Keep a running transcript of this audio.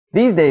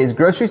These days,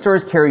 grocery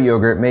stores carry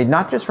yogurt made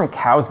not just from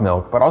cow's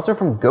milk, but also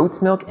from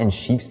goat's milk and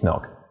sheep's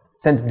milk.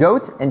 Since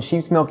goat's and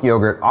sheep's milk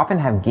yogurt often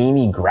have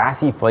gamey,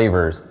 grassy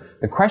flavors,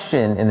 the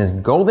question in this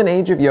golden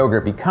age of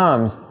yogurt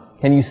becomes,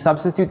 can you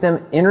substitute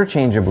them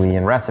interchangeably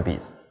in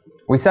recipes?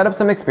 We set up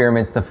some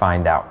experiments to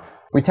find out.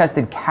 We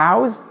tested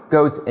cow's,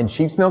 goat's, and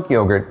sheep's milk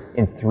yogurt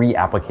in 3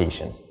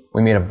 applications.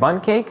 We made a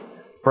Bundt cake,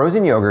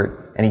 frozen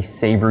yogurt, and a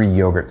savory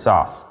yogurt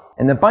sauce.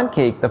 In the Bundt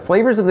cake, the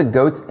flavors of the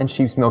goat's and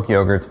sheep's milk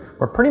yogurts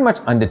were pretty much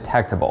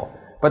undetectable,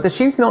 but the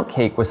sheep's milk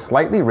cake was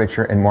slightly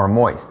richer and more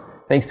moist,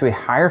 thanks to a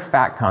higher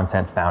fat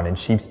content found in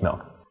sheep's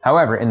milk.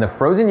 However, in the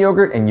frozen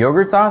yogurt and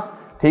yogurt sauce,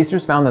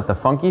 tasters found that the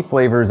funky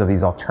flavors of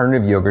these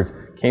alternative yogurts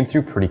came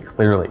through pretty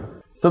clearly.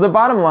 So the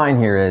bottom line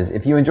here is,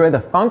 if you enjoy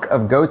the funk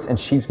of goat's and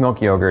sheep's milk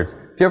yogurts,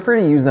 feel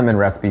free to use them in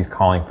recipes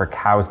calling for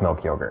cow's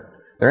milk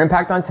yogurt. Their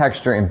impact on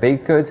texture in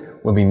baked goods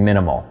will be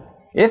minimal.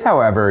 If,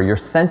 however, you're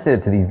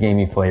sensitive to these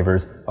gamey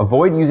flavors,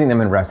 avoid using them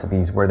in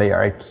recipes where they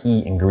are a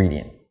key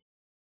ingredient.